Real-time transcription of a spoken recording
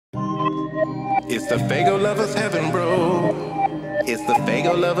It's the Faygoluvers heaven, bro. It's the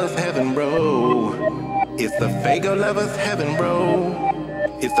Faygoluvers heaven, bro. It's the Faygoluvers heaven,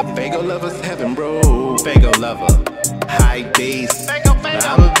 bro. It's the Faygoluvers heaven, bro. Faygo-lover, high bass.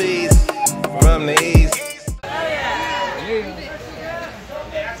 I'm a beast from the east.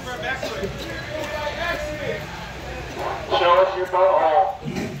 Show us your butthole.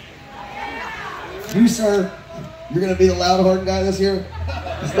 You, sir, you're gonna be the loud horn guy this year?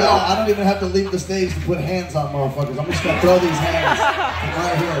 No, I don't even have to leave the stage to put hands on motherfuckers. I'm just gonna throw these hands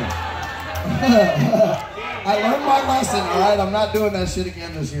right here. I learned my lesson, alright? I'm not doing that shit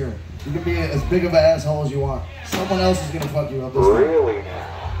again this year. You can be as big of an asshole as you want. Someone else is gonna fuck you up this time. Really?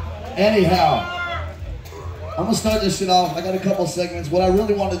 Anyhow, I'm gonna start this shit off. I got a couple segments. What I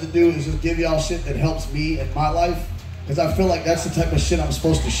really wanted to do is just give y'all shit that helps me in my life, because I feel like that's the type of shit I'm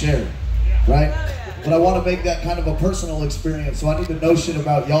supposed to share, right? But I want to make that kind of a personal experience, so I need to know shit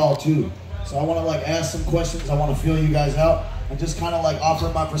about y'all too. So I want to like ask some questions. I want to feel you guys out and just kind of like offer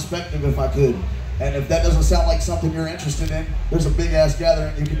my perspective if I could. And if that doesn't sound like something you're interested in, there's a big ass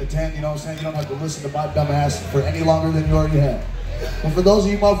gathering you can attend, you know what I'm saying? You don't have to listen to my dumb ass for any longer than you already have. And for those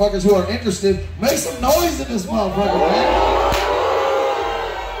of you motherfuckers who are interested, make some noise in this motherfucker, man.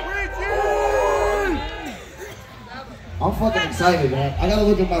 I'm fucking excited, man. I gotta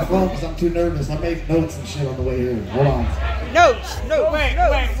look at my phone because I'm too nervous. I make notes and shit on the way here. Hold on. Notes.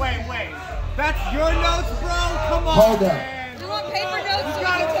 Wait. That's your notes, bro? Come on. Hold up. You want paper notes? You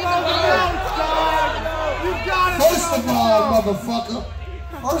gotta throw the notes, dog. You gotta First of all, motherfucker.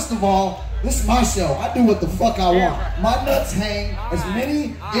 First of all, this is my show. I do what the fuck I want. My nuts hang as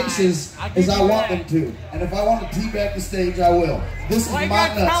many inches as I want them to. And if I want to teabag the stage, I will. This is my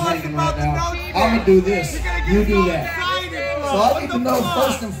nuts hanging right now. I'm gonna do this. You do that. So I need to know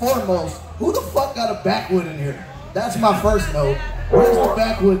first and foremost, who the fuck got a backwood in here? That's my first note. Where's the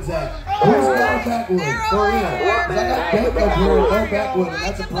backwoods at? Who's got a backwood? For real. Cause I got dope up here with no backwood, and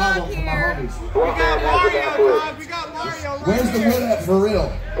that's a problem for my homies. What man has a backwood? We got Mario. Where's the wood at for real?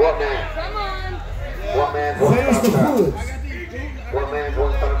 What man? Come on. What man? Where's the woods? What man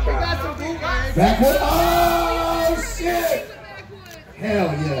wants some shot? Backwood? Oh shit!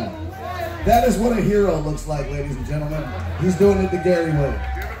 Hell yeah. That is what a hero looks like, ladies and gentlemen. He's doing it the Gary way.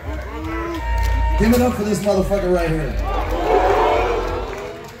 Give it up for this motherfucker right here.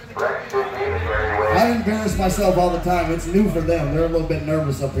 I embarrass myself all the time. It's new for them. They're a little bit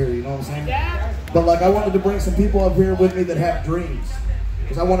nervous up here, you know what I'm saying? But like I wanted to bring some people up here with me that have dreams.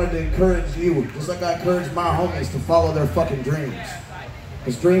 Because I wanted to encourage you, just like I encouraged my homies to follow their fucking dreams.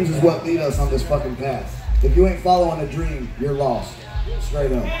 Because dreams is what lead us on this fucking path. If you ain't following a dream, you're lost.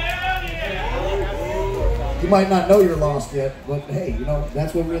 Straight up. You might not know you're lost yet, but hey, you know,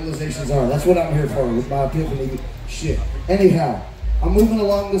 that's what realizations are. That's what I'm here for, with my epiphany shit. Anyhow, I'm moving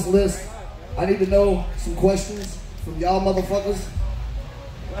along this list. I need to know some questions from y'all motherfuckers.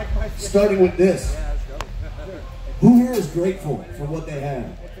 Starting with this. Who here is grateful for what they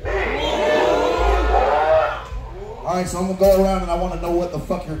have? Alright, so I'm gonna go around and I wanna know what the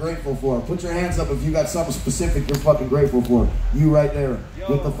fuck you're grateful for. Put your hands up if you got something specific you're fucking grateful for. You right there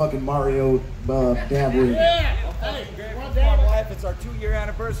with the fucking Mario dab rig. It's our 2-year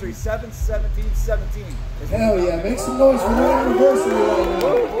anniversary, 7/17/17. Hell yeah, make some noise for the anniversary right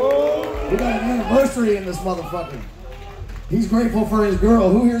now. We got an anniversary in this motherfucker. He's grateful for his girl.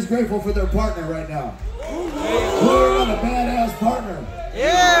 Who here is grateful for their partner right now? Who here got a badass partner?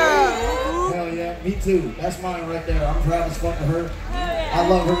 Yeah! Hell yeah, me too. That's mine right there. I'm proud as fuck of her. I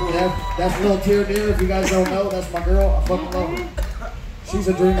love her. That's a little tear dear. If you guys don't know, that's my girl. I fucking love her. She's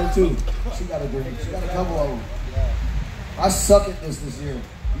a dreamer too. She got a dream. She got a couple of them. I suck at this year.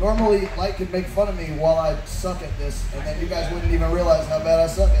 Normally, Light could make fun of me while I suck at this, and then you guys wouldn't even realize how bad I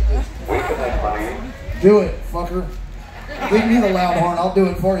suck at this. We can make fun of you. Do it, fucker. Give me the loud horn. I'll do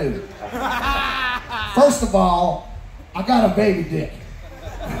it for you. First of all, I got a baby dick.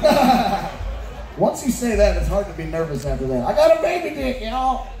 Once you say that, it's hard to be nervous after that. I got a baby dick,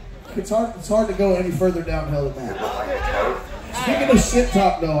 y'all. It's hard to go any further downhill than that. Speaking of shit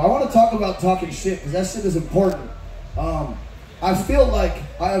talk, though, I want to talk about talking shit, because that shit is important. I feel like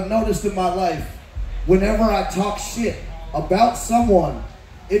I have noticed in my life, whenever I talk shit about someone,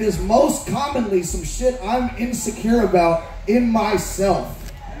 it is most commonly some shit I'm insecure about in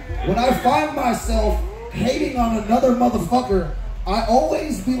myself. When I find myself hating on another motherfucker, I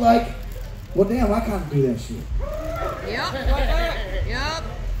always be like, well, damn, I kind of do that shit. Yep.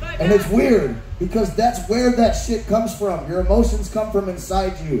 And it's weird, because that's where that shit comes from. Your emotions come from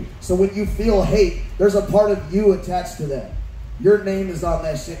inside you. So when you feel hate, there's a part of you attached to that. Your name is on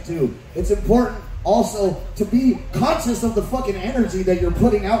that shit too. It's important Also, to be conscious of the fucking energy that you're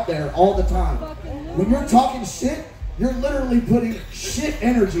putting out there all the time. When you're talking shit, you're literally putting shit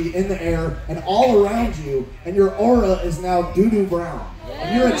energy in the air and all around you, and your aura is now doo-doo brown.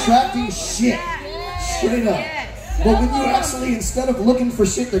 And you're attracting shit. Straight up. But when you actually, instead of looking for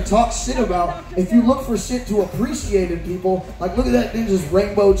shit to talk shit about, if you look for shit to appreciate in people, like look at that ninja's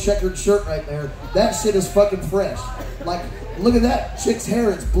rainbow checkered shirt right there. That shit is fucking fresh. Like, look at that chick's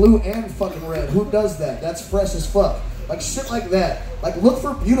hair, it's blue and fucking red. Who does that? That's fresh as fuck. Like shit like that. Like look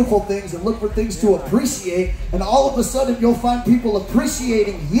for beautiful things and look for things to appreciate, and all of a sudden you'll find people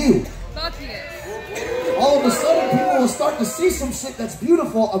appreciating you. All of a sudden people will start to see some shit that's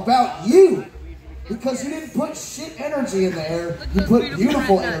beautiful about you. Because you didn't put shit energy in the air, you put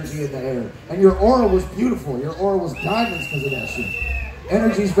beautiful energy in the air. And your aura was beautiful. Your aura was diamonds because of that shit.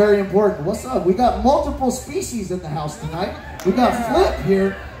 Energy is very important. What's up? We got multiple species in the house tonight. We got Flip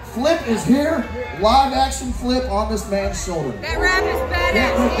here. Flip is here. Live action Flip on this man's shoulder. That rat is badass.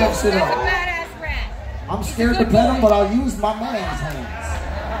 Can't rip that shit That's up. a badass rat. I'm scared to pet him, but I'll use my man's hands.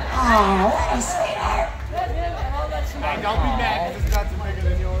 Oh, what a sweetheart. Hey, don't be mad because his nuts are bigger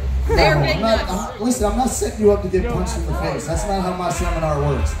than yours. They're big nuts. Listen, I'm not setting you up to get punched in the face. That's not how my seminar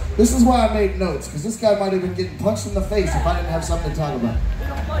works. This is why I made notes, because this guy might have been getting punched in the face if I didn't have something to talk about.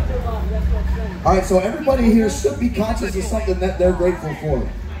 Alright, so everybody here should be conscious of something that they're grateful for.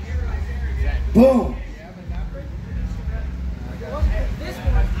 Boom. This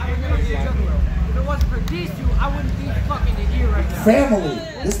one, I would never be a juggalo. If it wasn't for these two, I wouldn't be fucking here right now. Family.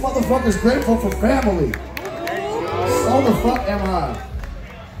 This motherfucker's grateful for family. So the fuck am I?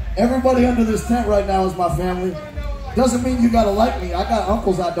 Everybody under this tent right now is my family. Doesn't mean you gotta like me. I got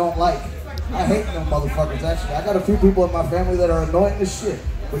uncles I don't like. I hate them motherfuckers, actually. I got a few people in my family that are annoying as shit.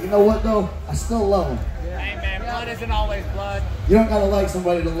 But you know what, though? I still love them. Hey, man, blood isn't always blood. You don't gotta like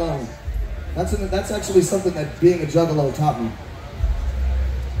somebody to love them. That's actually something that being a juggalo taught me.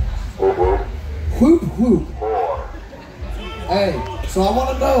 Whoop, whoop. Hey, so I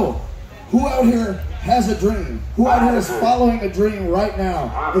want to know, who out here has a dream? Who out here is following a dream right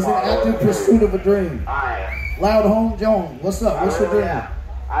now? Is in active pursuit of a dream? Loud Home Jones, what's up? What's your dream?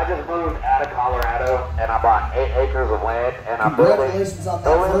 I just moved out of Colorado and I bought 8 acres of land and I'm Congratulations on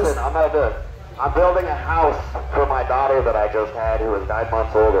that first. I'm building a house for my daughter that I just had, who is 9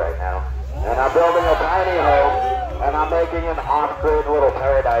 months old right now. And I'm building a tiny home and I'm making an off-grid little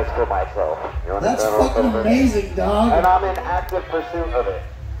paradise for myself. You That's understand what I'm fucking saying? amazing, dog. And I'm in active pursuit of it.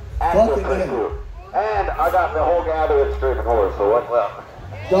 Active Fucking pursuit. And I got the whole gathering streaming over, so what's up?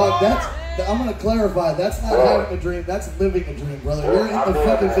 Dog, I'm gonna clarify, that's not having a dream, that's living a dream, brother. You're in the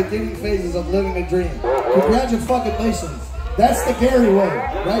fucking beginning phases of living a dream. Congratulations. That's the Gary way,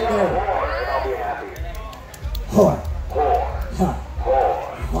 right there. And I'll be happy. Whore. Whore.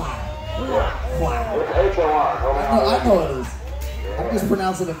 Wow. It's H-O-R. I know it is. I'm just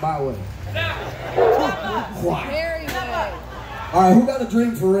pronouncing it my way. Wow. Very good. Alright, who got a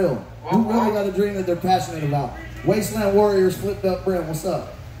dream for real? Who really got a dream that they're passionate about? Wasteland Warriors, Flipped Up Brim, what's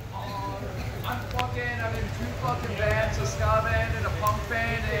up? I'm in 2 fucking bands, a ska band and a punk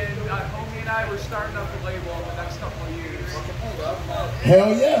band, and homie and I were starting up a label in the next couple of years.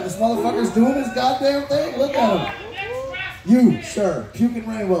 Hell yeah, this motherfucker's doing his goddamn thing. Look at him. You, sir, Puking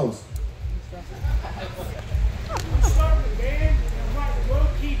Rainbows. I'm starting a band and writing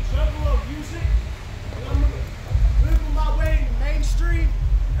low-key juggalo music, and I'm gonna wiggle my way into mainstream,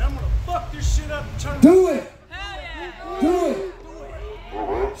 and I'm gonna fuck this shit up and turn Do it! Do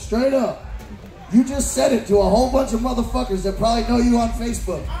it! Straight up. You just said it to a whole bunch of motherfuckers that probably know you on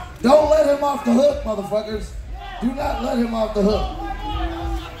Facebook. Don't let him off the hook, motherfuckers. Do not let him off the hook.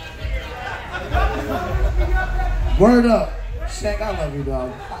 Word up. Shank, I love you,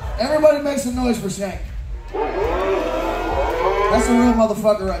 dog. Everybody make some noise for Shank. That's a real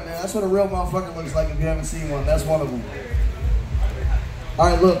motherfucker right there. That's what a real motherfucker looks like if you haven't seen one. That's one of them.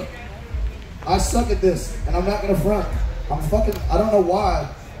 Alright, look. I suck at this, and I'm not gonna front. I don't know why.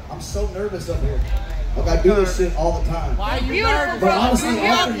 I'm so nervous up here. Like, I do this shit all the time. Why are you nervous? But honestly,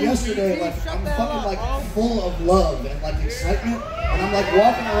 after yesterday, like, I'm fucking, like, full of love and, like, excitement. And I'm, like,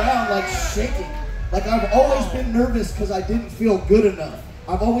 walking around, like, shaking. Like, I've always been nervous because I didn't feel good enough.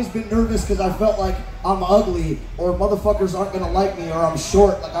 I've always been nervous because I felt like I'm ugly or motherfuckers aren't gonna like me or I'm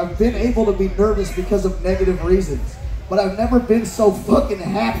short. Like, I've been able to be nervous because of negative reasons. But I've never been so fucking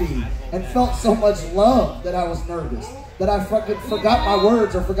happy and felt so much love that I was nervous. That I fucking forgot my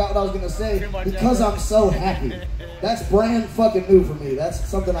words or forgot what I was gonna say because I'm so happy. That's brand fucking new for me. That's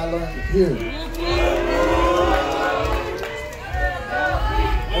something I learned here.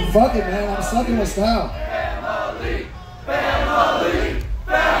 And fuck it, man. I'm sucking with style. Family, family,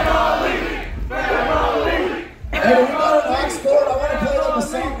 family, family.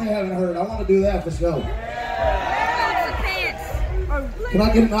 haven't heard. I want to do that for sure. What's the pants? Can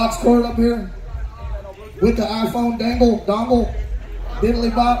I get an aux cord up here? With the iPhone dongle?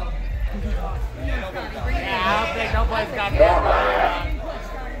 Diddly bop? Yeah, I don't think nobody's got that.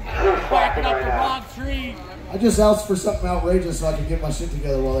 Backing up the wrong tree. I just asked for something outrageous so I can get my shit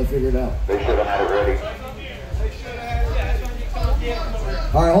together while I figure it out. They should have had it ready.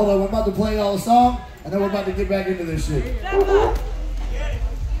 All right, hold on. We're about to play y'all a song, and then we're about to get back into this shit.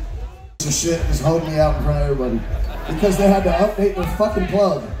 This shit is holding me out in front of everybody because they had to update their fucking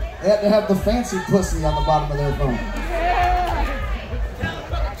plug. They had to have the fancy pussy on the bottom of their phone.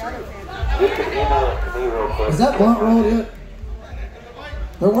 Is that blunt rolled yet?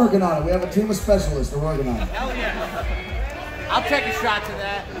 They're working on it. We have a team of specialists. They're working on it. Hell yeah. I'll take a shot to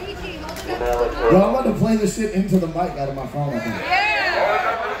that. Yo, I'm about to play this shit into the mic out of my phone, I think. Yeah.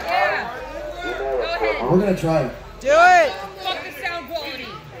 Go ahead. We're gonna try it. Do it. Fuck the sound quality.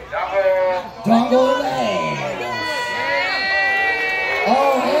 Dongle in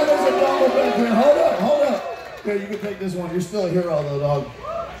Oh, and there's a dongle back here. Hold up. Okay, you can take this one. You're still a hero, though, dog.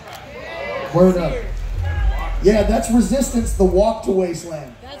 Word up. Yeah, that's Resistance, the Walk to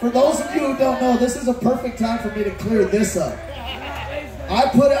Wasteland. For those of you who don't know, this is a perfect time for me to clear this up. I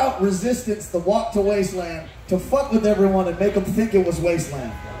put out Resistance, the Walk to Wasteland, to fuck with everyone and make them think it was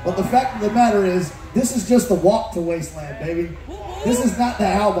Wasteland. But the fact of the matter is, this is just the Walk to Wasteland, baby. This is not the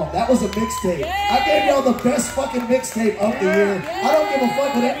album. That was a mixtape. I gave y'all the best fucking mixtape of the year. I don't give a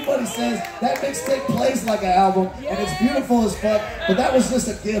fuck what anybody says. That mixtape plays like an album, and it's beautiful as fuck. But that was just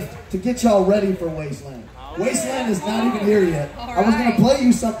a gift to get y'all ready for Wasteland. Wasteland is not even here yet. I was gonna play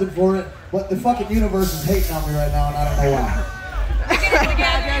you something for it, but the fucking universe is hating on me right now, and I don't know why.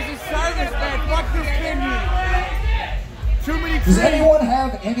 There's a service, man. Fuck this venue. Too many Does anyone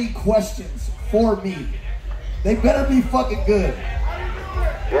have any questions for me? They better be fucking good.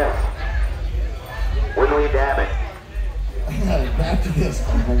 Yes. When do we dab it? Back to this.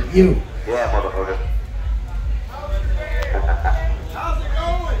 You. Yeah, motherfucker. How's it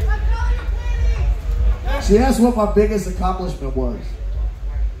going? She asked what my biggest accomplishment was.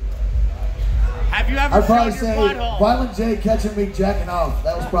 Have you ever I'd probably showed your say butthole? Violent J catching me jacking off.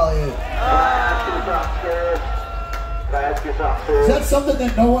 That was probably it. Is that something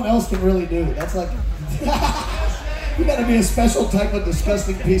that no one else can really do? That's like, you gotta be a special type of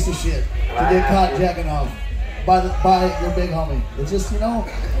disgusting piece of shit to get caught jacking off by your big homie. It's just, you know.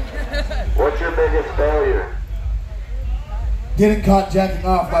 What's your biggest failure? Getting caught jacking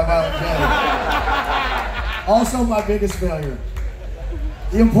off by Violent J. Also my biggest failure.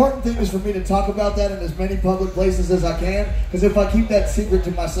 The important thing is for me to talk about that in as many public places as I can, because if I keep that secret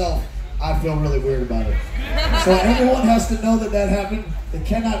to myself, I feel really weird about it. So everyone has to know that that happened. It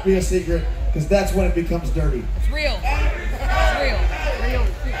cannot be a secret, because that's when it becomes dirty. It's real. It's real.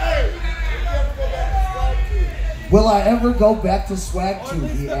 Will I ever go back to Swag 2,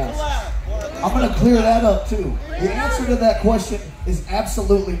 he asks. I'm going to clear that up too. The answer to that question is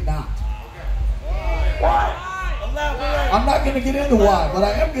absolutely not. Why? I'm not going to get into why, but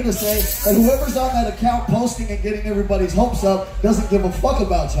I am going to say that whoever's on that account posting and getting everybody's hopes up doesn't give a fuck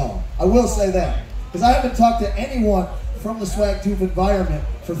about y'all. I will say that. Because I haven't talked to anyone from the Swag Tube environment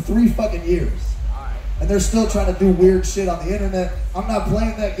for 3 fucking years. And they're still trying to do weird shit on the internet. I'm not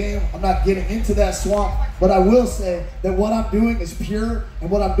playing that game. I'm not getting into that swamp. But I will say that what I'm doing is pure, and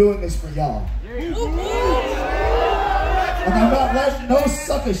what I'm doing is for y'all. And I'm not letting no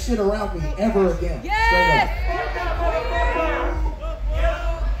sucker shit around me ever again. Straight up.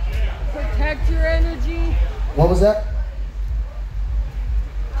 Protect your energy. What was that?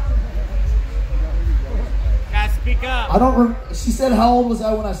 Gotta speak up. I don't. She said, "How old was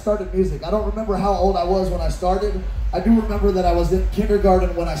I when I started music?" I don't remember how old I was when I started. I do remember that I was in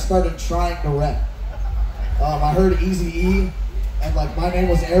kindergarten when I started trying to rap. I heard Eazy-E, and like my name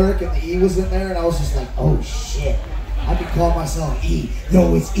was Eric, and the E was in there, and I was just like, "Oh shit, I can call myself E.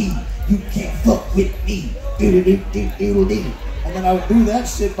 Yo, it's E. You can't fuck with me." And then I would do that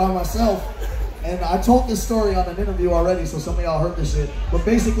shit by myself. And I told this story on an interview already, so some of y'all heard this shit. But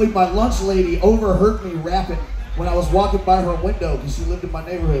basically, my lunch lady overheard me rapping when I was walking by her window, because she lived in my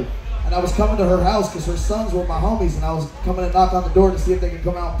neighborhood. And I was coming to her house because her sons were my homies, and I was coming to knock on the door to see if they could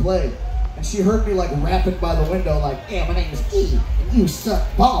come out and play. And she heard me like rapping by the window, like, "Yeah, my name is E, and you suck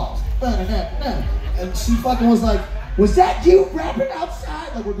balls." And she fucking was like, "Was that you rapping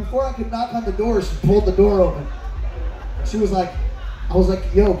outside?" Like, before I could knock on the door, she pulled the door open. She was like, I was like,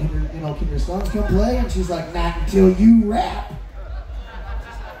 "Yo, can your sons come play?" And she's like, "Not until you rap."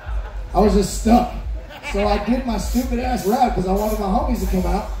 I was just stuck. So I did my stupid ass rap because I wanted my homies to come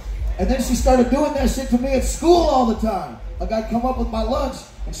out. And then she started doing that shit to me at school all the time. Like, I'd come up with my lunch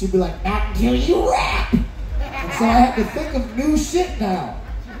And she'd be like, not until you rap. And so I had to think of new shit now.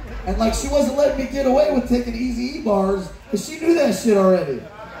 And like, she wasn't letting me get away with taking Easy E bars because she knew that shit already.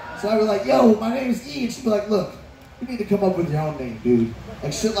 So I'd be like, yo, my name is E. And she'd be like, look, you need to come up with your own name, dude.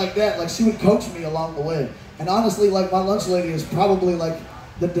 Like shit like that. Like she would coach me along the way. And honestly, like my lunch lady is probably like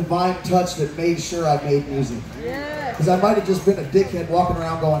the divine touch that made sure I made music. Because I might have just been a dickhead walking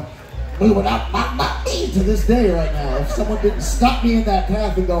around going, moving up, not me to this day right now. If someone didn't stop me in that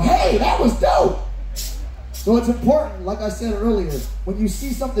path and go, hey, that was dope. So it's important, like I said earlier, when you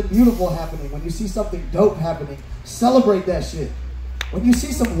see something beautiful happening, when you see something dope happening, celebrate that shit. When you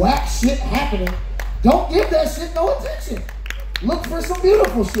see some whack shit happening, don't give that shit no attention. Look for some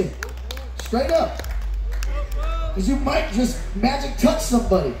beautiful shit. Straight up. Because you might just magic touch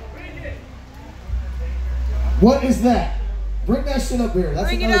somebody. What is that? Bring that shit up here. That's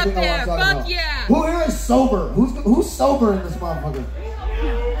Bring another it thing up I there. want to talk Fuck about. yeah. Who here is sober? Who's sober in this motherfucker?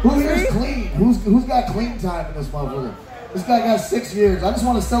 Who here is clean? Who's got clean time in this motherfucker? This guy got 6 years. I just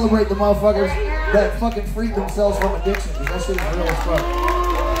want to celebrate the motherfuckers that fucking freed themselves from addiction, because that shit is real as fuck.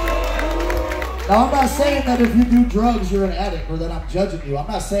 Now, I'm not saying that if you do drugs, you're an addict, or that I'm judging you. I'm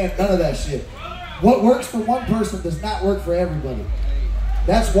not saying none of that shit. What works for one person does not work for everybody.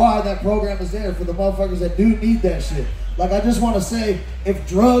 That's why that program is there, for the motherfuckers that do need that shit. Like, I just want to say, if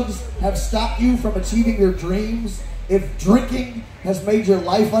drugs have stopped you from achieving your dreams, if drinking has made your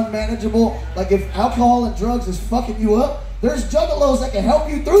life unmanageable, like if alcohol and drugs is fucking you up, there's juggalos that can help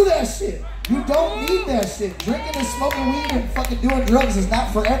you through that shit. You don't need that shit. Drinking and smoking weed and fucking doing drugs is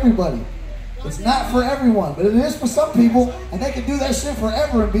not for everybody. It's not for everyone, but it is for some people, and they can do that shit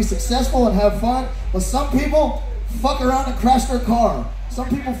forever and be successful and have fun. But some people fuck around and crash their car. Some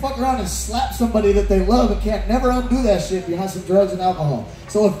people fuck around and slap somebody that they love and can't never undo that shit behind some drugs and alcohol.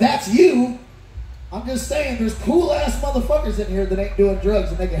 So if that's you, I'm just saying there's cool ass motherfuckers in here that ain't doing drugs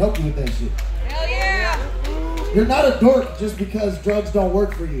and they can help you with that shit. Hell yeah. You're not a dork just because drugs don't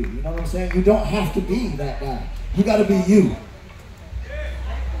work for you. You know what I'm saying? You don't have to be that guy. You gotta be you.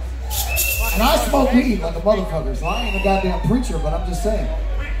 And I smoke weed like a motherfucker, so I ain't a goddamn preacher, but I'm just saying.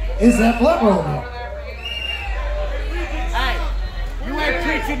 Is that blood roll now? Hey, you ain't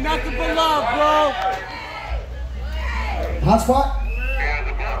preaching nothing but love, bro. Hot spot?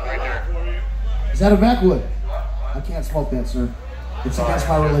 Is that a backwood? I can't smoke that, sir. It's against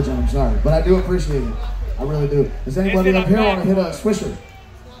my religion, I'm sorry. But I do appreciate it. I really do. Does anybody up here want to hit a swisher?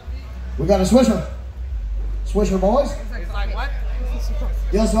 We got a swisher. Swisher boys? It's like what?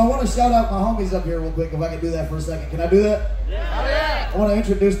 Yeah, so I want to shout out my homies up here real quick, if I can do that for a second. Can I do that? Yeah. I want to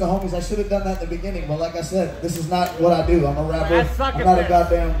introduce the homies. I should have done that in the beginning, but like I said, this is not what I do. I'm a rapper. I'm not a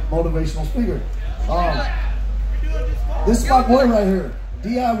goddamn motivational speaker. This is my boy right here,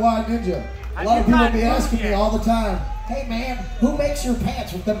 DIY Ninja. A lot of people be asking me all the time, hey man, who makes your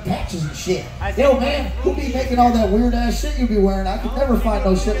pants with them patches and shit? Yo man, who be making all that weird ass shit you be wearing? I could never find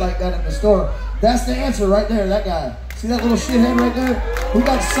no shit like that in the store. That's the answer right there, that guy. See that little shithead right there? We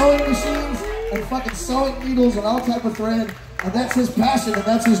got sewing machines and fucking sewing needles and all type of thread, and that's his passion and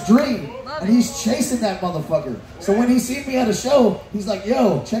that's his dream. And he's chasing that motherfucker. So when he seen me at a show, he's like,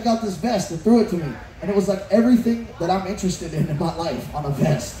 yo, check out this vest, and threw it to me. And it was like everything that I'm interested in my life on a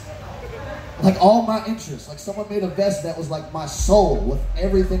vest. Like all my interests. Like someone made a vest that was like my soul with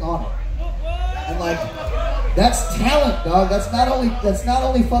everything on it. And like, that's talent, dog. That's not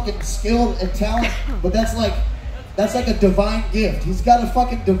only fucking skill and talent, but that's like a divine gift. He's got a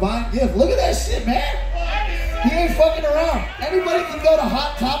fucking divine gift. Look at that shit, man. He ain't fucking around. Anybody can go to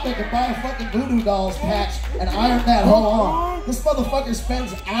Hot Topic and buy a fucking Voodoo Dolls patch and iron that hoe on. This motherfucker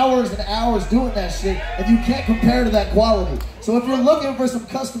spends hours and hours doing that shit, and you can't compare to that quality. So if you're looking for some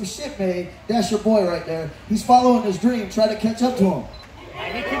custom shit made, that's your boy right there. He's following his dream. Try to catch up to him.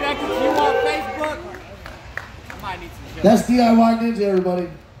 He connected to you on Facebook. I might need some shit. That's DIY Ninja, everybody.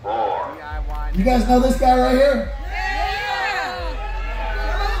 DIY. You guys know this guy right here?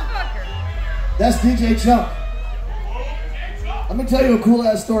 That's DJ Chunk. Let me tell you a cool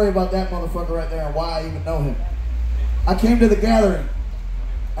ass story about that motherfucker right there and why I even know him. I came to the gathering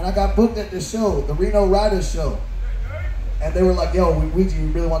and I got booked at this show, the Reno Riders show. And they were like, yo, Ouija, we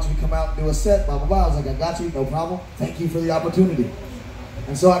really want you to come out and do a set, blah, blah, blah. I was like, I got you, no problem. Thank you for the opportunity.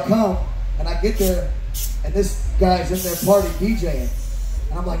 And so I come and I get there and this guy's in their party DJing.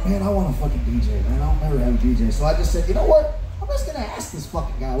 And I'm like, man, I want a fucking DJ, man. I'll never have a DJ. So I just said, you know what? I'm just gonna ask this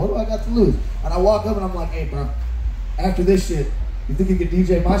fucking guy, what do I got to lose? And I walk up and I'm like, hey bro, after this shit, you think you can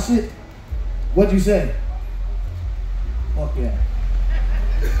DJ my shit? What'd you say? Fuck yeah.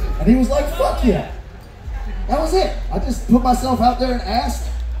 And he was like, fuck yeah. That was it. I just put myself out there and asked,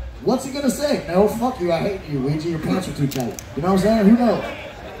 what's he gonna say? No, fuck you, I hate you, Ouija, your pants are too tight. You know what I'm saying? Who knows?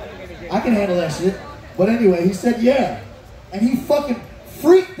 I can handle that shit. But anyway, he said, yeah. And he fucking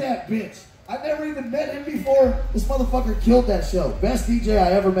freaked that bitch. I never even met him before. This motherfucker killed that show. Best DJ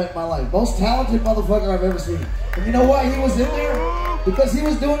I ever met in my life. Most talented motherfucker I've ever seen. And you know why he was in there? Because he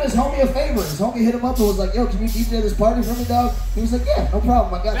was doing his homie a favor. His homie hit him up and was like, yo, can you DJ this party for me, dog? He was like, yeah, no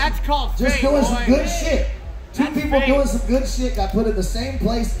problem, I got you. That's called just fate, doing some boy. good shit. Two That's people fate. doing some good shit got put in the same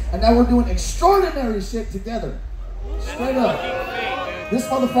place, and now we're doing extraordinary shit together. Straight up. This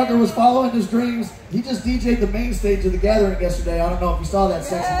motherfucker was following his dreams. He just DJ'd the main stage of the gathering yesterday. I don't know if you saw that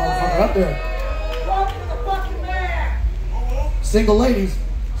sexy motherfucker up there. Welcome to the fucking man. Single ladies,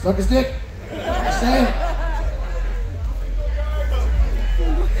 suck his dick. Just saying.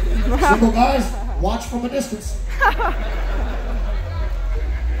 Single guys, watch from a distance.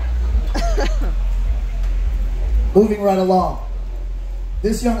 Moving right along.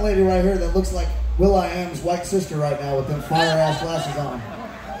 This young lady right here that looks like Will.i.am's white sister right now with them fire-ass glasses on.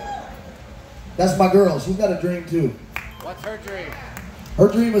 That's my girl. She's got a dream too. What's her dream? Her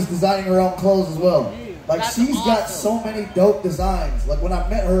dream is designing her own clothes as well. Like, That's she's got awesome. so many dope designs. Like, when I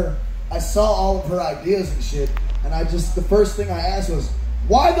met her, I saw all of her ideas and shit, and the first thing I asked was,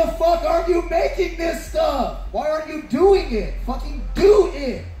 why the fuck aren't you making this stuff? Why aren't you doing it? Fucking do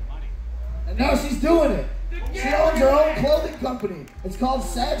it. And now she's doing it. She owns her own clothing company. It's called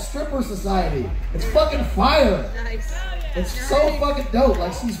Sad Stripper Society. It's fucking fire. Nice. It's so fucking dope.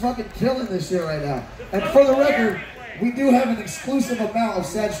 Like, she's fucking killing this shit right now. And for the record, we do have an exclusive amount of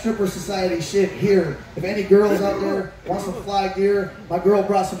Sad Stripper Society shit here. If any girls out there want some fly gear, my girl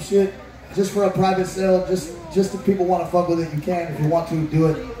brought some shit just for a private sale. Just if people want to fuck with it, you can. If you want to, do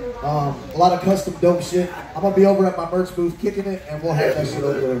it. A lot of custom dope shit. I'm gonna be over at my merch booth kicking it, and we'll have that shit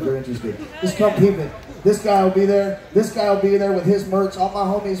over there if you're interested. Just come peep it. This guy will be there. This guy will be there with his merch. All my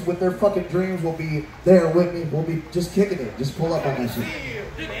homies with their fucking dreams will be there with me. We'll be just kicking it. Just pull up on that shit.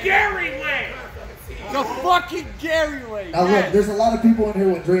 The Gary way! The fucking Gary way! Now look, there's a lot of people in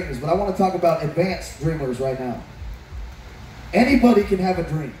here with dreams, but I want to talk about advanced dreamers right now. Anybody can have a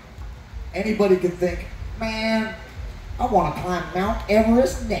dream. Anybody can think, man, I want to climb Mount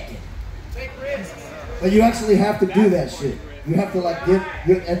Everest naked. Take risks. But you actually have to do that shit. You have to like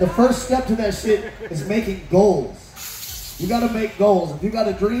and the first step to that shit is making goals. You gotta make goals. If you got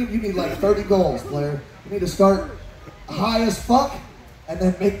a dream, you need like 30 goals, player. You need to start high as fuck and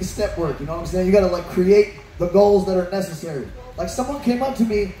then make the step work. You know what I'm saying? You gotta like create the goals that are necessary. Like, someone came up to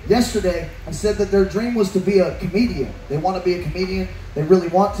me yesterday and said that their dream was to be a comedian. They want to be a comedian. They really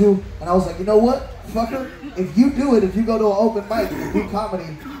want to. And I was like, you know what, fucker? If you do it, if you go to an open mic and do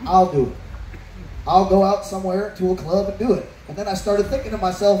comedy, I'll do it. I'll go out somewhere to a club and do it. And then I started thinking to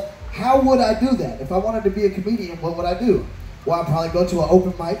myself, how would I do that? If I wanted to be a comedian, what would I do? Well, I'd probably go to an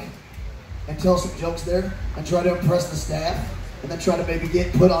open mic and tell some jokes there and try to impress the staff and then try to maybe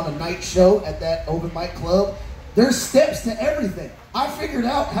get put on a night show at that open mic club. There's steps to everything. I figured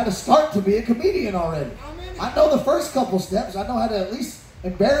out how to start to be a comedian already. I know the first couple steps. I know how to at least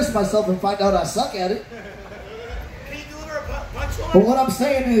embarrass myself and find out I suck at it. But what I'm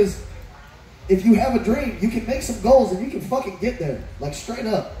saying is, if you have a dream, you can make some goals and you can fucking get there. Like, straight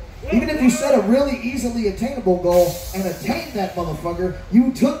up. Even if you set a really easily attainable goal and attain that motherfucker,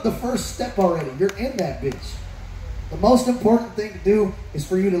 you took the first step already. You're in that bitch. The most important thing to do is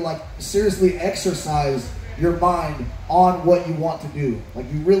for you to, like, seriously exercise your mind on what you want to do.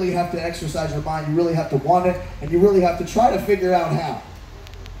 Like, you really have to exercise your mind. You really have to want it, and you really have to try to figure out how.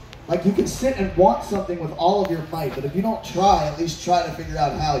 Like, you can sit and want something with all of your might, but if you don't try, at least try to figure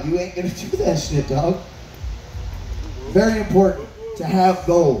out how. You ain't gonna do that shit, dog. Very important to have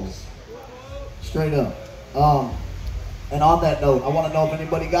goals. Straight up. And on that note, I want to know if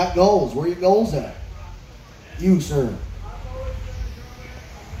anybody got goals. Where are your goals at? You, sir.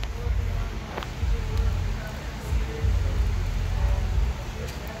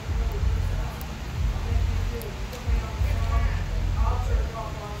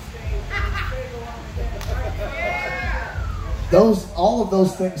 All of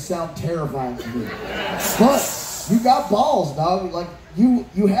those things sound terrifying to me. But you got balls, dog. Like,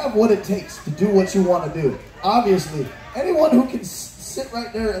 you have what it takes to do what you want to do. Obviously, anyone who can sit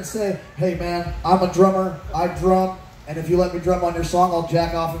right there and say, hey man, I'm a drummer, I drum, and if you let me drum on your song, I'll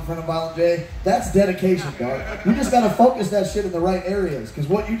jack off in front of Violent J. That's dedication, dog. You just gotta focus that shit in the right areas, because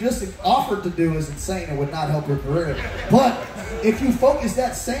what you just offered to do is insane and would not help your career. But if you focus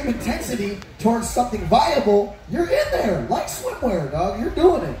that same intensity towards something viable, you're in there, like swimwear, dog. You're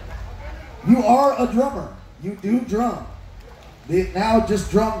doing it. You are a drummer. You do drum. Now just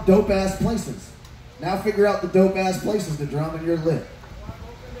drum dope-ass places. Now figure out the dope-ass places to drum and you're lit.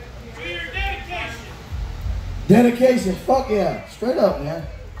 To your dedication. Dedication, fuck yeah. Straight up, man.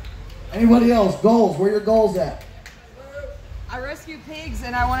 Anybody else? Goals? Where are your goals at? I rescue pigs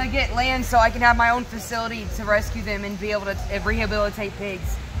and I want to get land so I can have my own facility to rescue them and be able to rehabilitate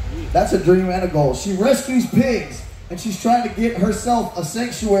pigs. That's a dream and a goal. She rescues pigs and she's trying to get herself a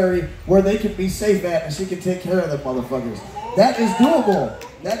sanctuary where they can be safe at and she can take care of them motherfuckers. That is doable.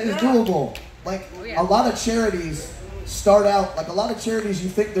 That is doable. Like, a lot of charities start out, like a lot of charities, you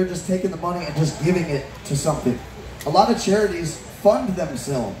think they're just taking the money and just giving it to something. A lot of charities fund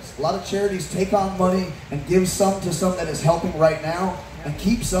themselves. A lot of charities take on money and give some to some that is helping right now and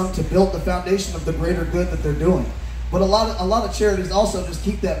keep some to build the foundation of the greater good that they're doing. But a lot of charities also just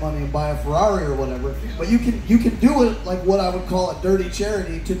keep that money and buy a Ferrari or whatever. But you can do it like what I would call a dirty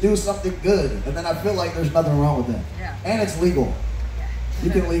charity to do something good. And then I feel like there's nothing wrong with that. Yeah. And it's legal.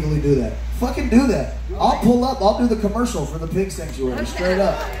 You can legally do that. Fucking do that. I'll pull up. I'll do the commercial for the pig sanctuary. Straight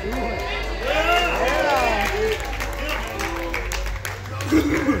up.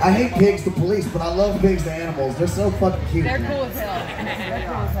 I hate pigs to police, but I love pigs to animals. They're so fucking cute. They're cool as hell. They're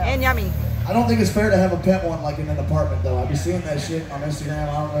cool as hell. And yummy. I don't think it's fair to have a pet one like in an apartment though. I be seeing that shit on Instagram.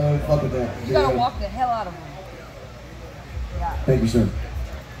 I don't really fuck with that. You gotta walk the hell out of them. Yeah. Thank you, sir.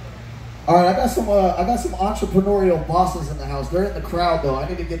 All right, I got some entrepreneurial bosses in the house. They're in the crowd though. I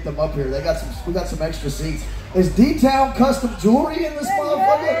need to get them up here. We got some extra seats. Is D-Town Custom Jewelry in this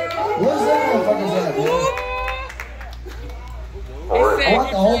motherfucker? Where's that motherfucker's at, man? I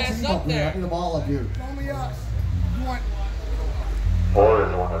want the whole team up here. I need them all up here. Only us. You want? Or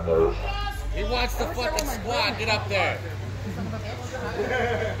is one of those. He wants the fucking squad. Get up there.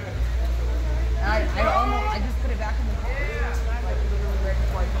 I just put it back in the car.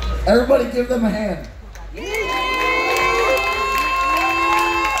 Everybody give them a hand.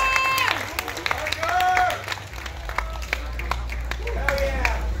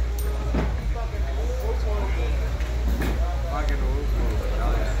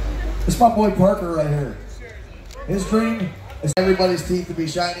 It's my boy Parker right here. His dream is everybody's teeth to be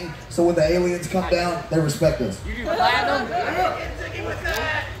shiny, so when the aliens come down, they respect us. You do platinum?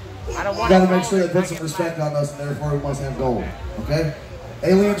 I don't want to make sure they put some respect on us, and therefore we must have gold. Okay?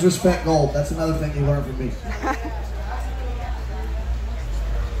 Aliens respect gold. That's another thing you learn from me.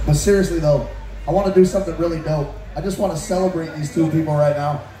 But seriously though, I want to do something really dope. I just want to celebrate these two people right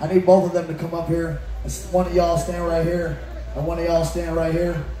now. I need both of them to come up here. One of y'all stand right here, and one of y'all stand right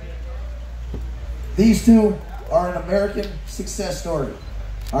here. These two are an American success story,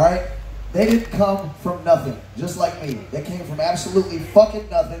 all right? They didn't come from nothing, just like me. They came from absolutely fucking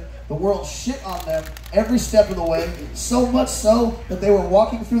nothing. The world shit on them every step of the way, so much so that they were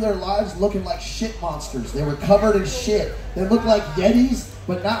walking through their lives looking like shit monsters. They were covered in shit. They looked like Yetis,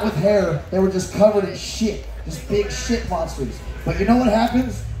 but not with hair. They were just covered in shit, just big shit monsters. But you know what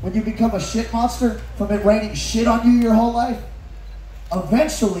happens when you become a shit monster from it raining shit on you your whole life?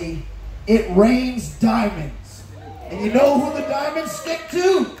 Eventually, it rains diamonds. And you know who the diamonds stick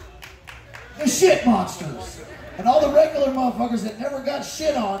to? The shit monsters. And all the regular motherfuckers that never got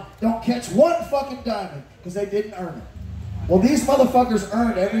shit on don't catch one fucking diamond because they didn't earn it. Well, these motherfuckers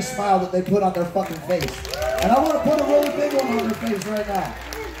earned every smile that they put on their fucking face. And I want to put a really big one on their face right now.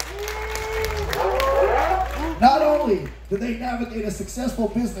 Not only did they navigate a successful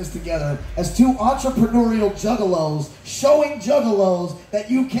business together as two entrepreneurial juggalos, showing juggalos that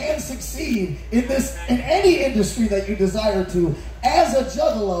you can succeed in any industry that you desire to as a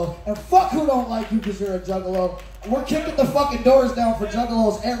juggalo, and fuck who don't like you because you're a juggalo. We're kicking the fucking doors down for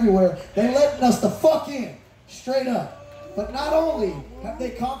juggalos everywhere. They letting us the fuck in, straight up. But not only have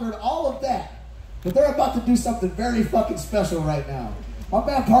they conquered all of that, but they're about to do something very fucking special right now. My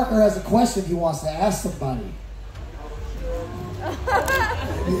man Parker has a question he wants to ask somebody.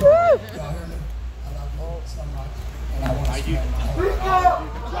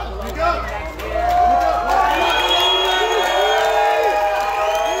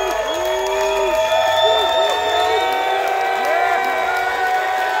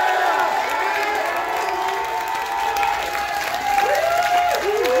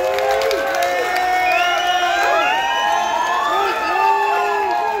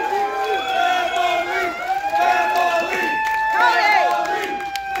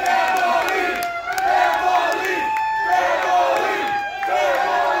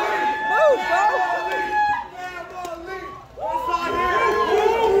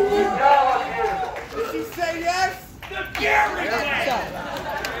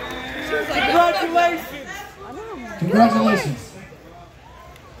 Congratulations.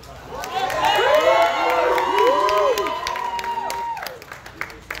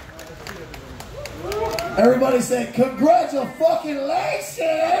 Everybody say congratulations.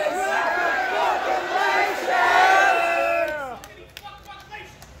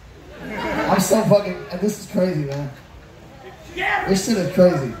 so fucking, and this is crazy, man. This shit is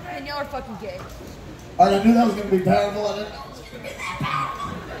crazy. And y'all are fucking gay. Alright, I knew that was gonna be powerful. I didn't know it was gonna be that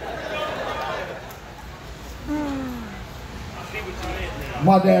powerful.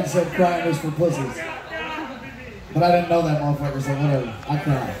 My dad said crying is for pussies. But I didn't know that motherfucker, so whatever. I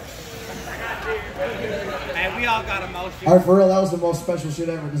cried. Hey, we all got emotions. Alright, for real, that was the most special shit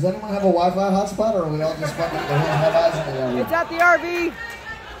ever. Does anyone have a Wi-Fi hotspot, or are we all just fucking have eyes in the It's at the RV.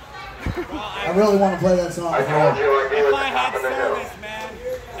 I really want to play that song. If I had service, man.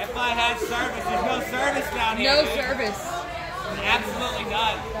 If I had service, there's no service down here. No dude. service. Absolutely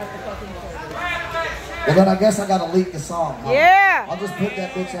none. Well, then I guess I gotta leak the song. Huh? Yeah. I'll just put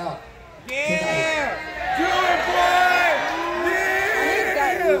that bitch out. Yeah. Do it, boy.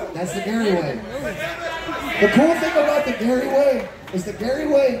 Yeah. That's the Gary way. The cool thing about the Gary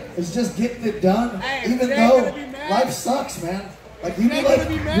way is just getting it done, even though life sucks, man. Like you be like,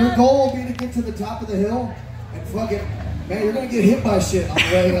 your goal will be to get to the top of the hill, and fucking, man, you're gonna get hit by shit on the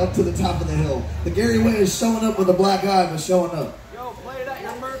way up to the top of the hill. The Gary way is showing up with a black eye, but showing up. Yo, play it at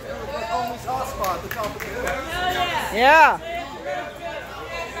your Murphy with Homie's hotspot at the top of the hill. Yeah.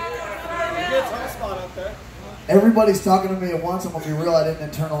 Kids hotspot up there. Everybody's talking to me at once. I'm gonna be real. I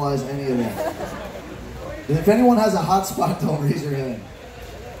didn't internalize any of that. If anyone has a hot spot, don't raise your hand.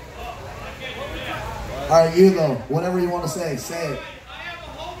 All right, you though. Whatever you want to say, say it. I have a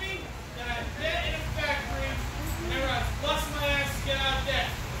homie that I met in a factory, and I bust my ass to get out of debt.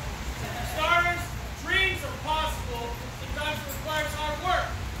 For starters, dreams are possible. Sometimes it requires hard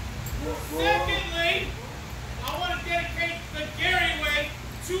work. Secondly, I want to dedicate the Gary way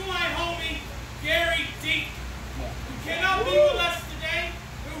to my homie, Gary D, who cannot be with us today,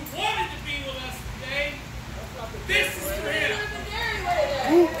 who wanted to be with us today. This is for him.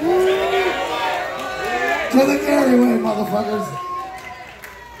 To the Gary way, motherfuckers.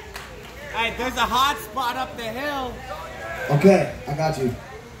 Hey, there's a hot spot up the hill. Okay, I got you.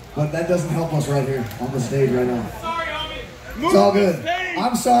 But that doesn't help us right here on the stage right now. Sorry, homie. It's all good.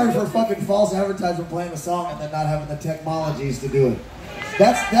 I'm sorry for fucking false advertisement playing a song and then not having the technologies to do it.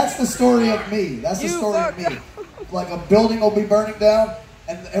 That's the story of me. That's the story of me. Like a building will be burning down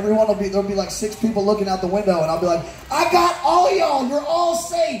and everyone will be, there'll be like 6 people looking out the window and I'll be like, I got all y'all, you're all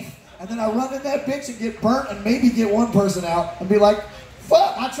safe. And then I run in that bitch and get burnt and maybe get one person out and be like,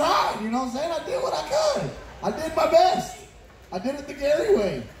 fuck, I tried, you know what I'm saying? I did what I could. I did my best. I did it the Gary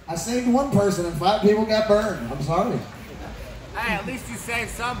way. I saved one person and 5 people got burned. I'm sorry. Hey, at least you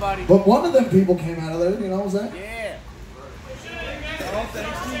saved somebody. But one of them people came out of there, you know what I'm saying? Yeah. Oh,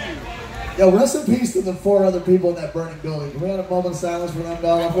 thanks to you. Yo, rest in peace to the 4 other people in that burning building. Can we have a moment of silence for them,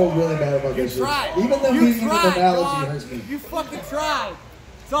 dog? I feel really bad about this shit. Even them being in an analogy hurts me. You fucking tried.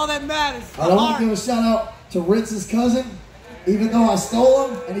 It's all that matters. I want to give a shout out to Ritz's cousin, even though I stole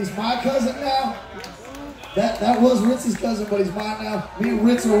him and he's my cousin now. That was Ritz's cousin, but he's mine now. Me and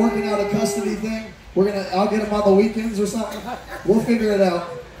Ritz are working out a custody thing. I'll get him on the weekends or something. We'll figure it out.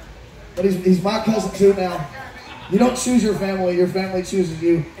 But he's my cousin too now. You don't choose your family chooses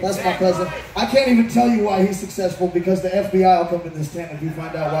you. That's my cousin. I can't even tell you why he's successful because the FBI will come in this tent if you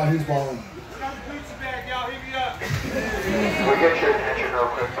find out why he's balling. Can we get your attention real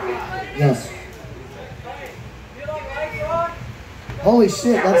quick, please? Yes. Holy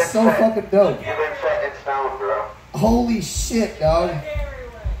shit, that's so fucking dope. You've been set in stone, bro. Holy shit, dog.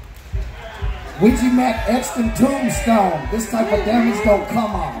 Ouija Macc etched in tombstone. This type of damage don't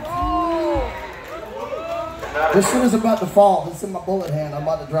come off. This shit is about to fall. It's in my bullet hand. I'm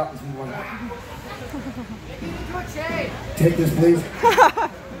about to drop this morning. Take this, please. Yeah,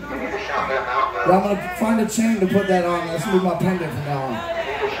 I'm gonna find a chain to put that on. That's gonna be my pendant from now on.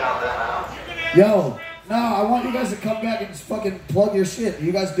 Yo, no, I want you guys to come back and just fucking plug your shit. Do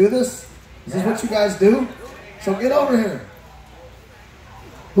you guys do this? Is this what you guys do? So get over here.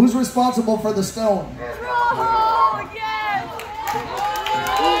 Who's responsible for the stone? Oh, yes!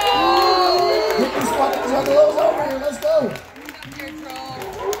 Get these fucking Juggalos over here. Let's go.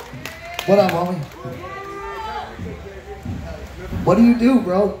 What up, homie? What do you do,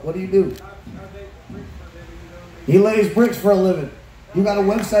 bro? What do you do? He lays bricks for a living. You got a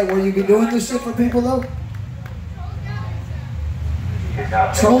website where you be doing this shit for people, though?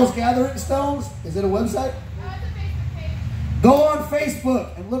 Trolls Gathering Stones? Is it a website? Go on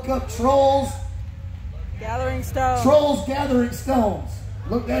Facebook and look up Trolls Gathering Stones. Trolls Gathering Stones.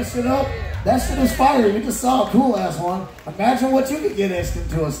 Look that shit up. That shit is fire. You just saw a cool ass one. Imagine what you could get etched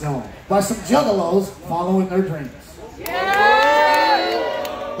into a stone by some Juggalos following their dreams.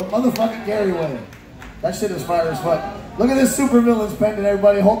 Yeah! The motherfucking Gary way. That shit is fire as fuck. Look at this super villains pendant,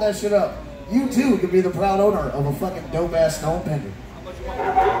 everybody. Hold that shit up. You too could be the proud owner of a fucking dope ass stone pendant.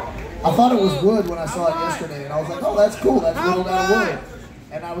 I thought it was wood when I saw it yesterday, and I was like, oh, that's cool, that's whittled out of wood.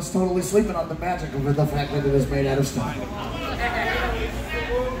 And I was totally sleeping on the magic of the fact that it is made out of stone.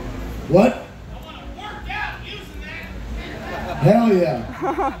 What? Hell yeah.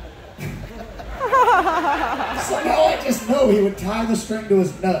 Somehow I just know he would tie the string to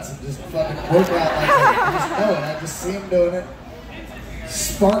his nuts and just fucking work out like that. I just know it. I just see him doing it.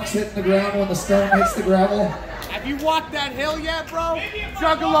 Sparks hitting the ground when the stone hits the gravel. Have you walked that hill yet, bro?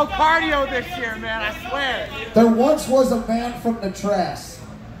 Juggalo cardio this year, man, I swear. There once was a man from the Trass.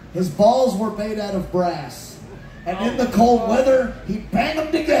 His balls were made out of brass. And in the cold weather, he banged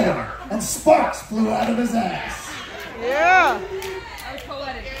them together, and sparks flew out of his ass. Yeah. That was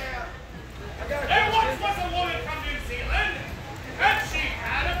poetic. There once was a woman from New Zealand, and she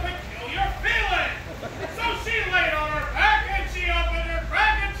had a peculiar feeling. So she laid on her back, and she opened her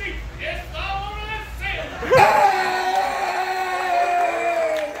crack, and she pissed all over the ceiling.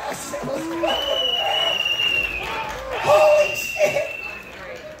 Holy shit!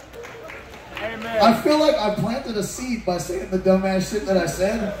 Amen. I feel like I planted a seed by saying the dumbass shit that I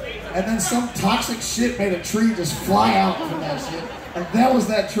said, and then some toxic shit made a tree just fly out from that shit. And that was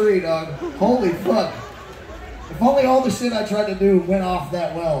that tree, dog. Holy fuck. If only all the shit I tried to do went off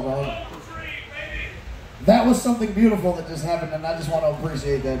that well, dog. That was something beautiful that just happened, and I just want to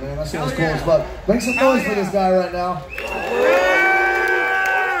appreciate that, man. That shit was cool as fuck. Make some noise for this guy right now.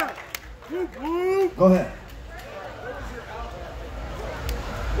 Go ahead.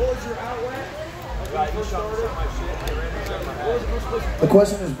 What was your outlet? The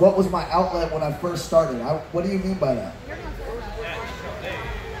question is, what was my outlet when I first started? What do you mean by that?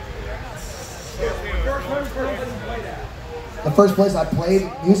 The first place I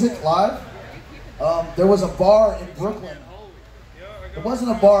played music live? There was a bar in Brooklyn. It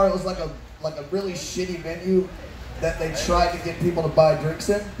wasn't a bar, it was like a really shitty venue that they tried to get people to buy drinks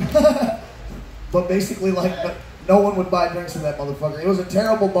in. But basically, like, no one would buy drinks in that motherfucker. It was a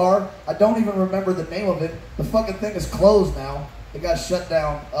terrible bar. I don't even remember the name of it. The fucking thing is closed now. It got shut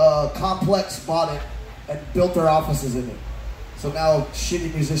down. Complex bought it and built their offices in it. So now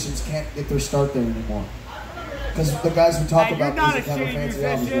shitty musicians can't get their start there anymore. Because the guys who talk about music have a fancy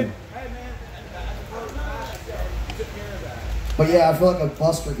office there. But yeah, I feel like a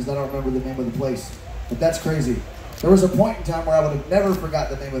buster because I don't remember the name of the place. But that's crazy. There was a point in time where I would have never forgot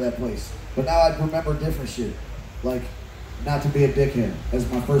the name of that place. But now I remember different shit. Like, not to be a dickhead, as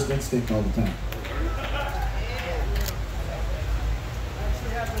my first instinct all the time.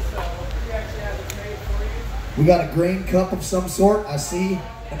 We got a grain cup of some sort. I see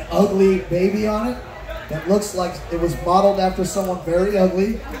an ugly baby on it that looks like it was modeled after someone very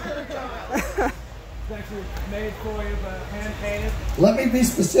ugly. It's actually made for you, but hand painted. Let me be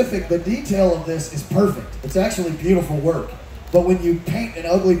specific. The detail of this is perfect. It's actually beautiful work. But when you paint an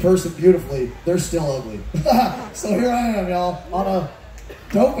ugly person beautifully, they're still ugly. So here I am, y'all, on a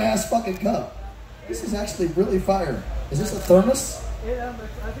dope-ass fucking cup. This is actually really fire. Is this a thermos? Yeah,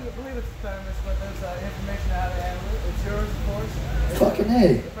 I believe it's a thermos, but there's information on how to handle it. It's yours, of course. Fucking A.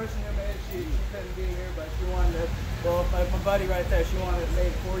 The person who made it, she couldn't be here, but she wanted it. Well, like my buddy right there, she wanted it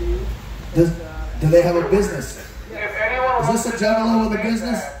made for you. Do they have a business? If anyone Is this a juggalo with a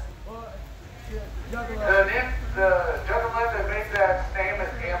business? The gentleman that made that name is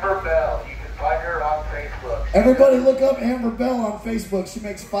Amber Bell. You can find her on Facebook. Everybody look up Amber Bell on Facebook. She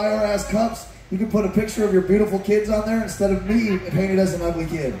makes fire-ass cups. You can put a picture of your beautiful kids on there instead of me painted as an ugly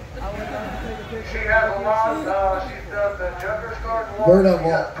kid. She has a lot, she's done the Juggalos card. Word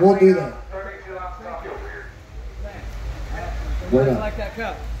up, we'll do that. 32 ounce coffee here. Word up. Like that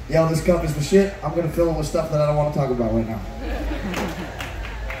cup. Yo, this cup is the shit. I'm gonna fill it with stuff that I don't want to talk about right now.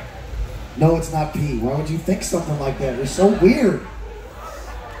 No, it's not pee. Why would you think something like that? You're so weird.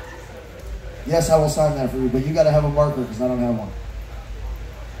 Yes, I will sign that for you, but you gotta have a marker because I don't have one.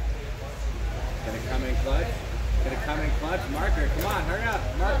 Gonna come in clutch. Gonna come in clutch. Marker. Come on, hurry up.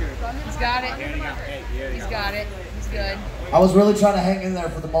 Marker. He's got it. Here you go. Hey, here you He's go. got it. He's good. I was really trying to hang in there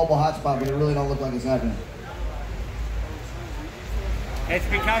for the mobile hotspot, but it really don't look like it's happening. It's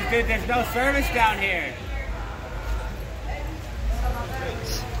because, dude, there's no service down here.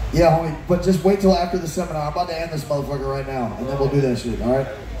 Yeah, homie, but just wait till after the seminar. I'm about to end this motherfucker right now, and then we'll do that shit, all right?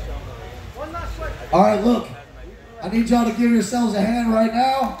 All right, look. I need y'all to give yourselves a hand right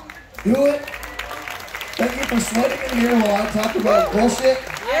now. Do it. Thank you for sweating in here while I talk about bullshit.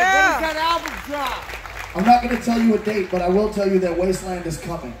 Yeah. When does that album drop? I'm not going to tell you a date, but I will tell you that Wasteland is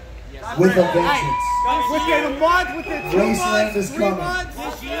coming. with a vengeance. Within a month, within 2 Wasteland months, is 3 coming. months,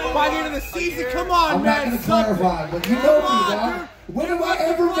 by the end of the season, come on, I'm man. not going to clarify, but you know me, dog. When have I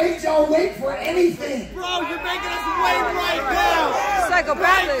ever made y'all wait for anything? Bro, you're making us wait right now.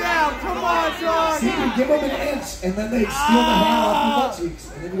 Psychopathic. Right now, come on, John. See, you give them an inch, and then they steal the hair off your butt cheeks,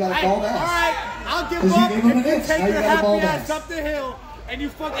 and then you got to ball ass. All right, I'll give 'Cause up you gave them an if you inch, take now you your got a ball happy ass ass. up the hill and you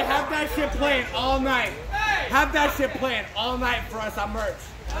fucking have that shit playing all night. Have that shit playing all night for us on merch.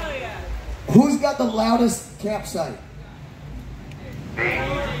 Hell yeah. Who's got the loudest campsite?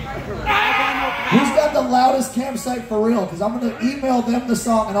 Who's got the loudest campsite for real? Because I'm going to email them the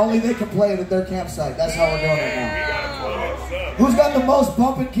song and only they can play it at their campsite. That's how we're doing it now. Who's got the most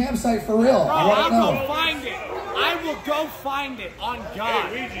bumping campsite for real? I want to I'll know. go find it. I will go find it on God.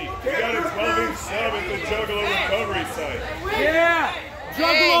 Hey, Ouija, you got a 12-inch sub at the Juggalo recovery site. Yeah.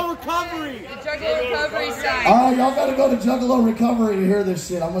 Juggalo recovery. The Juggalo recovery site. All right, y'all got to go to Juggalo Recovery to hear this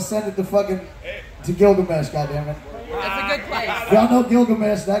shit. I'm going to send it to fucking to Gilgamesh, goddammit. That's a good place. Y'all know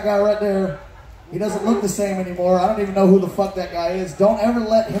Gilgamesh, that guy right there. He doesn't look the same anymore. I don't even know who the fuck that guy is. Don't ever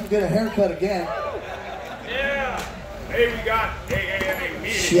let him get a haircut again. Yeah. Hey, we got 8 a.m.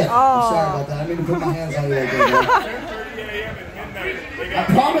 meeting. Shit, I'm sorry about that. I need to put my hands on you again. 10:30 a.m. and midnight. I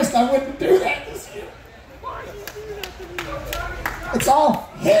promised I wouldn't do that this year. It's all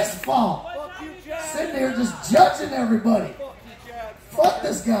his fault. Sitting there just judging everybody. Fuck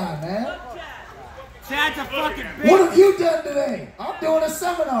this guy, man. Chad's a fucking bitch. What have you done today? I'm doing a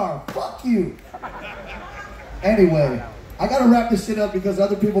seminar. Fuck you. Anyway, I gotta wrap this shit up because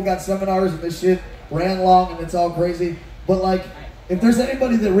other people got seminars and this shit ran long and it's all crazy. But like, if there's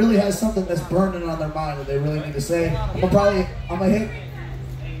anybody that really has something that's burning on their mind that they really need to say, I'm gonna hit.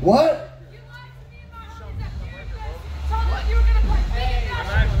 What?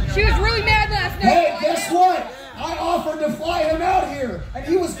 She was really mad last night. Hey, guess what? I offered to fly him out here, and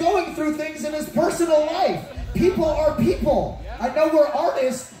he was going through things in his personal life. People are people. I know we're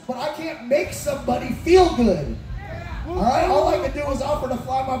artists, but I can't make somebody feel good. All right? All I could do was offer to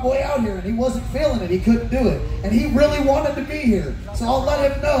fly my boy out here, and he wasn't feeling it. He couldn't do it. And he really wanted to be here. So I'll let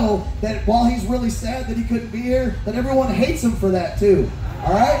him know that while he's really sad that he couldn't be here, that everyone hates him for that too.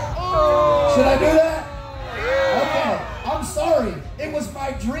 All right? Should I do that? Okay. I'm sorry. It was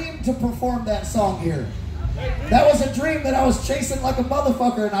my dream to perform that song here. That was a dream that I was chasing like a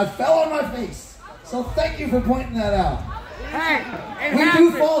motherfucker, and I fell on my face. So thank you for pointing that out. Hey, We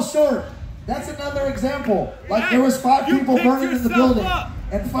do fall short. That's another example. Like there was 5 people burning in the building,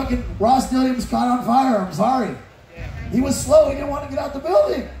 and fucking Ross Dilliams caught on fire. I'm sorry. He was slow. He didn't want to get out the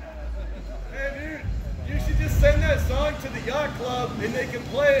building. Hey, dude, you should just send that song to the yacht club, and they can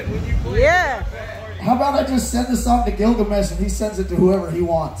play it when you play Yeah. it. How about I just send the song to Gilgamesh and he sends it to whoever he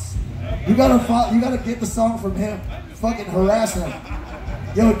wants? You gotta get the song from him. Fucking harass him.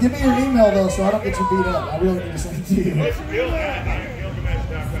 Yo, give me your email though, so I don't get you beat up. I really need to send it to you. It's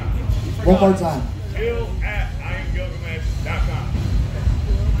Bill@IamGilgamesh.com. One more time.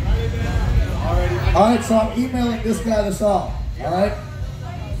 Bill@IamGilgamesh.com. All right, so I'm emailing this guy the song. All right,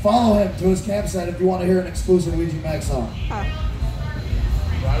 follow him to his campsite if you want to hear an exclusive Ouija Macc song.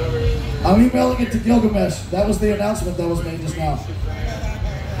 I'm emailing it to Gilgamesh. That was the announcement that was made just now.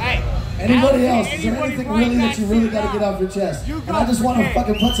 Hey. Anybody else? Is there anything really that you really got to get off your chest? And I just want to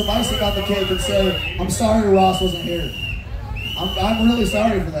fucking put some icing on the cake and say, I'm sorry Ross wasn't here. I'm really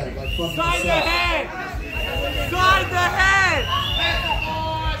sorry for that. Like, fucking Side the head! Side the head!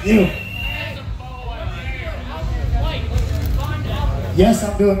 You. Yes,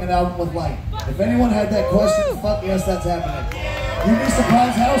 I'm doing an album with Light. If anyone had that question, fuck yes, that's happening. You'd be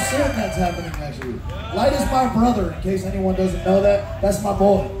surprised how soon that's happening, actually. Light is my brother, in case anyone doesn't know that. That's my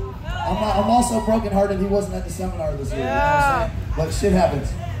boy. I'm also brokenhearted he wasn't at the seminar this year. You know what I'm saying? But shit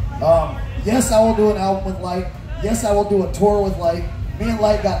happens. Yes, I will do an album with Light. Yes, I will do a tour with Light. Me and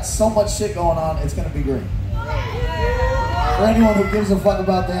Light got so much shit going on, it's gonna be great. For anyone who gives a fuck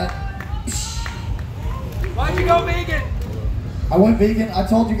about that, Why'd you go vegan? I went vegan. I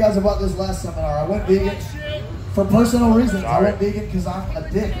told you guys about this last seminar. I went vegan for personal reasons. I went vegan because I'm a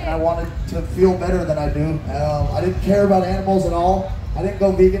dick and I wanted to feel better than I do. I didn't care about animals at all. I didn't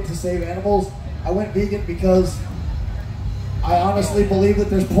go vegan to save animals. I went vegan because I honestly believe that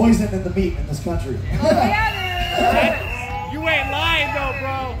there's poison in the meat in this country. You ain't lying though,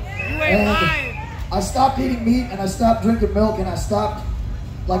 bro. You ain't lying. I stopped eating meat and I stopped drinking milk and I stopped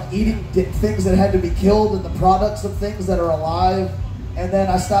like eating things that had to be killed and the products of things that are alive. And then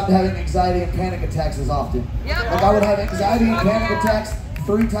I stopped having anxiety and panic attacks as often. Like I would have anxiety and panic attacks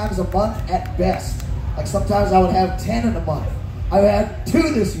 3 times a month at best. Like sometimes I would have 10 in a month. I've had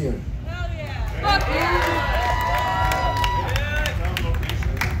 2 this year.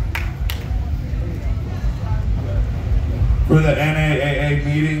 For the NAAA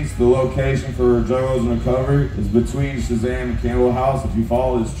meetings, the location for Juggalos in Recovery is between Shazam and Campbell House. If you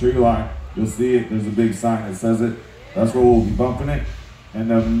follow this tree line, you'll see it. There's a big sign that says it. That's where we'll be bumping it.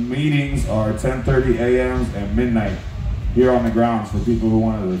 And the meetings are 10:30 a.m. and midnight here on the grounds for people who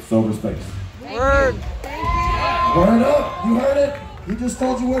want a sober space. Word. Word up, you heard it. He just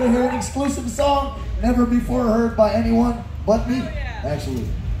told you where to hear an exclusive song never before heard by anyone but me, actually.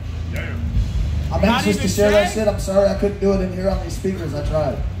 I'm anxious to share that shit. I'm sorry I couldn't do it in here on these speakers. I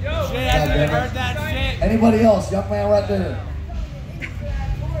tried. Shit, I heard that shit. Anybody else? Young man right there.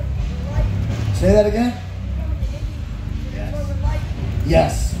 Say that again?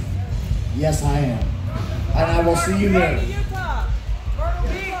 Yes. Yes, I am. And I will see you there.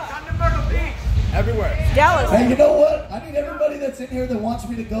 Everywhere. Dallas. Hey, you know what? I need everybody that's in here that wants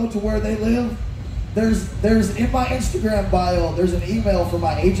me to go to where they live. There's in my Instagram bio, there's an email for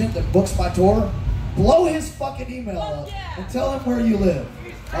my agent that books my tour. Blow his fucking email up and tell him where you live.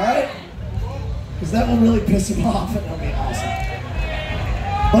 Alright? Because that will really piss him off and it'll be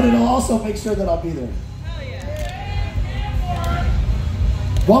awesome. But it'll also make sure that I'll be there.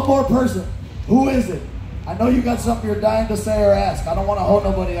 One more person. Who is it? I know you got something you're dying to say or ask. I don't want to hold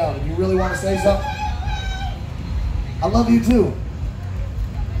nobody out. If you really want to say something, I love you too.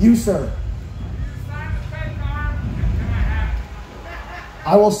 You, sir.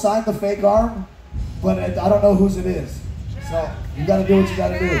 I will sign the fake arm, but I don't know whose it is. So you got to do what you got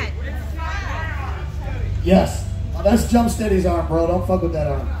to do. Yes. Oh, that's Jump Steady's arm, bro. Don't fuck with that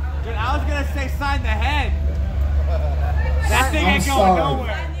arm. Dude, I was gonna say sign the head. That thing ain't going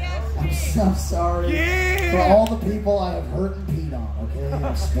nowhere. I'm sorry for all the people I have hurt and peed on, okay?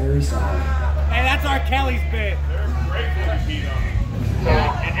 I'm very sorry. Hey, that's R. Kelly's bit.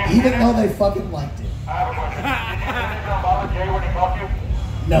 Even though they fucking liked it.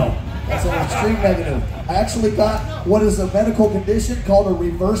 No, that's an extreme negative. I actually got what is a medical condition called a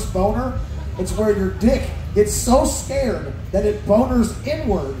reverse boner. It's where your dick gets so scared that it boners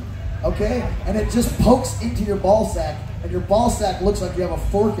inward, okay? And it just pokes into your ball sack. And your ball sack looks like you have a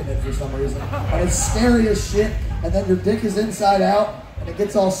fork in it for some reason. And it's scary as shit. And then your dick is inside out. And it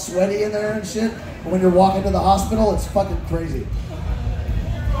gets all sweaty in there and shit. And when you're walking to the hospital, it's fucking crazy.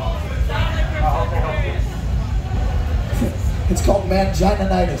 It's called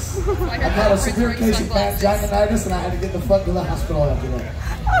manginitis. I got a severe case of manginitis and I had to get the fuck to the hospital after that.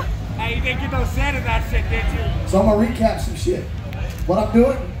 Hey, you didn't get no sand in that shit, did you? So I'm gonna recap some shit. What I'm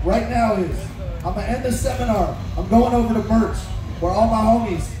doing right now is I'm gonna end this seminar. I'm going over to merch where all my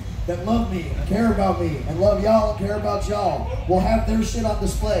homies that love me and care about me and love y'all and care about y'all will have their shit on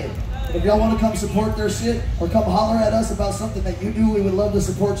display. And if y'all want to come support their shit or come holler at us about something that you do, we would love to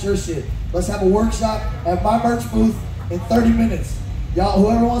support your shit. Let's have a workshop at my merch booth in 30 minutes. Y'all,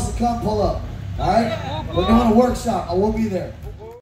 whoever wants to come, pull up. All right? We're doing a workshop. I will be there.